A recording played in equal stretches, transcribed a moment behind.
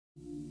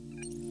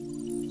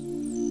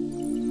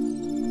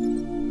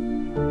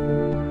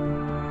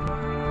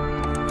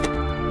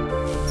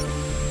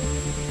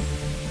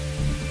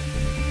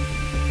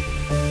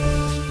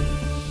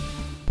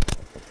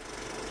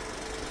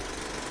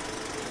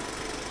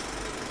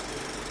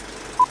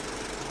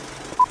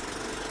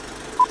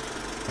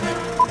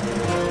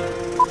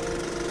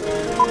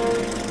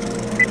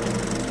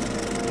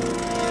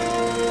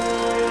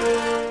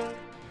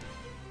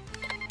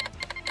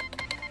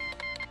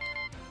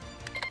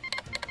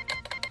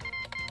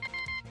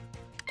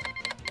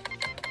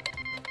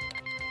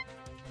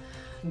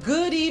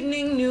Good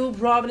evening, New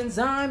Providence.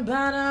 I'm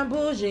Bana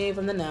Bougie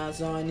from the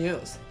Nassau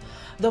News.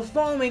 The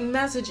following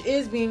message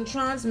is being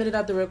transmitted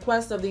at the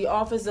request of the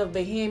Office of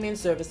Bahamian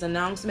Service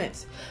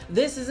Announcements.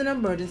 This is an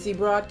emergency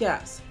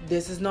broadcast.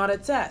 This is not a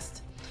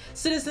test.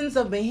 Citizens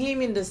of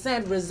Bahamian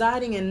descent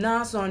residing in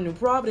Nassau, New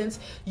Providence,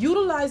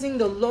 utilizing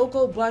the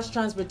local bus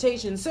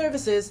transportation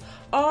services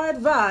are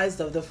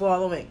advised of the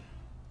following.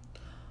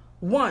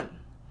 1.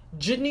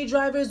 Jitney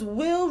drivers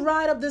will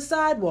ride up the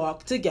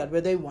sidewalk to get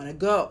where they want to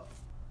go.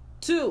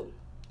 2.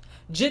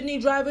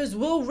 Jitney drivers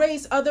will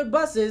race other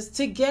buses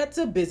to get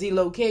to busy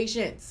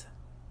locations.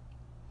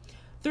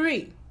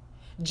 3.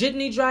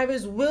 Jitney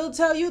drivers will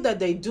tell you that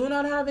they do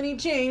not have any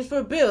change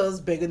for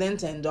bills bigger than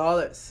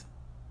 $10.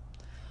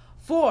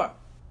 4.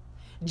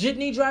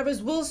 Jitney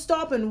drivers will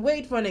stop and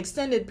wait for an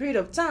extended period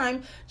of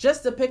time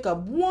just to pick up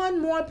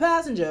one more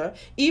passenger,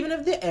 even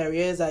if the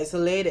area is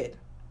isolated.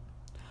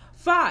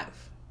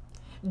 5.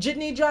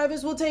 Jitney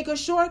drivers will take a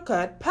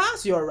shortcut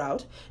past your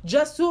route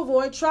just to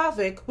avoid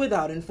traffic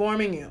without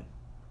informing you.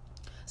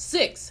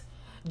 6.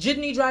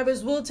 Jitney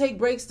drivers will take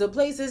breaks to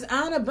places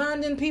and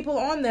abandon people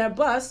on their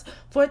bus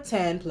for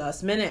 10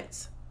 plus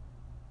minutes.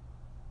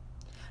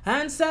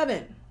 And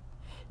 7.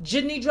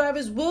 Jitney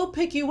drivers will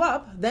pick you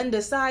up, then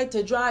decide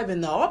to drive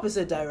in the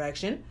opposite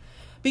direction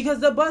because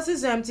the bus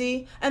is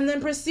empty and then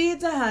proceed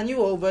to hand you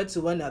over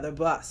to another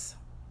bus.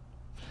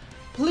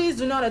 Please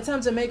do not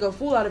attempt to make a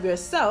fool out of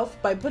yourself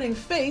by putting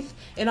faith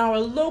in our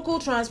local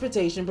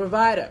transportation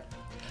provider.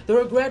 The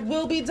regret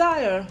will be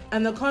dire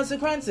and the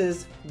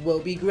consequences will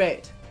be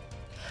great.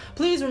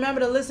 Please remember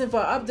to listen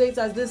for updates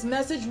as this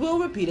message will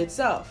repeat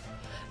itself.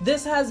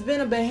 This has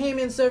been a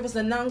Bahamian service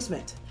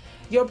announcement.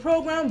 Your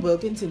program will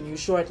continue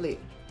shortly.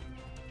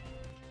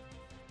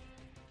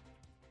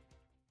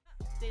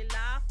 They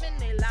laugh and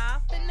they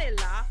laugh and they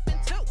laugh.